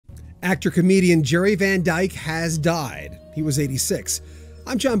Actor-comedian Jerry Van Dyke has died. He was 86.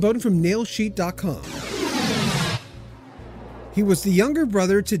 I'm John Bowden from nailsheet.com. He was the younger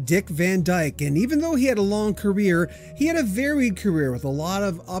brother to Dick Van Dyke, and even though he had a long career, he had a varied career with a lot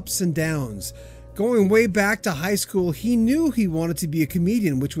of ups and downs. Going way back to high school, he knew he wanted to be a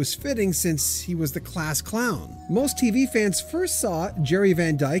comedian, which was fitting since he was the class clown. Most TV fans first saw Jerry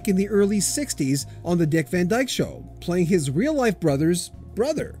Van Dyke in the early 60s on the Dick Van Dyke Show, playing his real-life brother's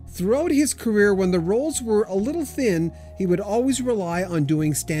brother. Throughout his career, when the roles were a little thin, he would always rely on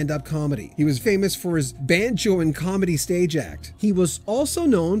doing stand-up comedy. He was famous for his banjo-and-comedy stage act. He was also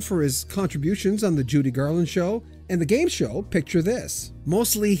known for his contributions on the Judy Garland Show and the game show Picture This.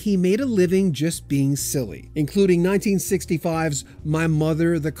 Mostly, he made a living just being silly, including 1965's My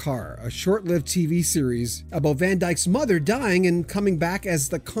Mother the Car, a short-lived TV series about Van Dyke's mother dying and coming back as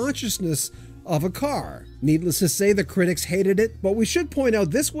the consciousness of a car. Needless to say, the critics hated it, but we should point out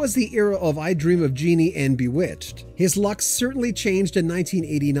this was the era of I Dream of Jeannie and Bewitched. His luck certainly changed in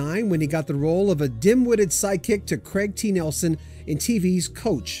 1989 when he got the role of a dim-witted sidekick to Craig T. Nelson in TV's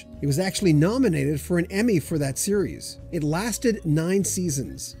Coach. He was actually nominated for an Emmy for that series. It lasted 9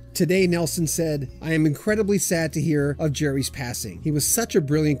 seasons. Today, Nelson said, "I am incredibly sad to hear of Jerry's passing. He was such a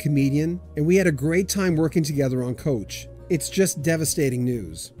brilliant comedian, and we had a great time working together on Coach. It's just devastating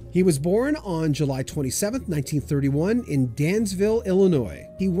news." He was born on July 27, 1931 in Dansville, Illinois.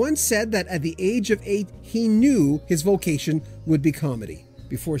 He once said that at the age of 8, he knew his vocation would be comedy.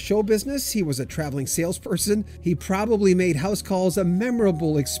 Before show business, he was a traveling salesperson. He probably made house calls a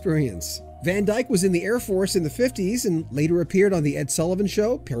memorable experience. Van Dyke was in the Air Force in the 50s and later appeared on The Ed Sullivan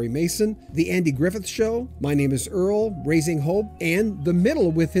Show, Perry Mason, The Andy Griffith Show, My Name is Earl, Raising Hope, and The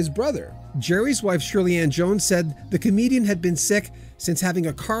Middle with his brother. Jerry's wife, Shirley Ann Jones, said the comedian had been sick since having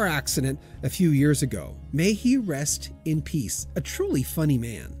a car accident a few years ago. May he rest in peace. A truly funny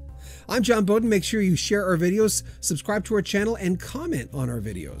man. I'm John Bowden. Make sure you share our videos, subscribe to our channel, and comment on our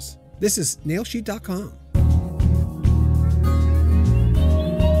videos. This is nailsheet.com.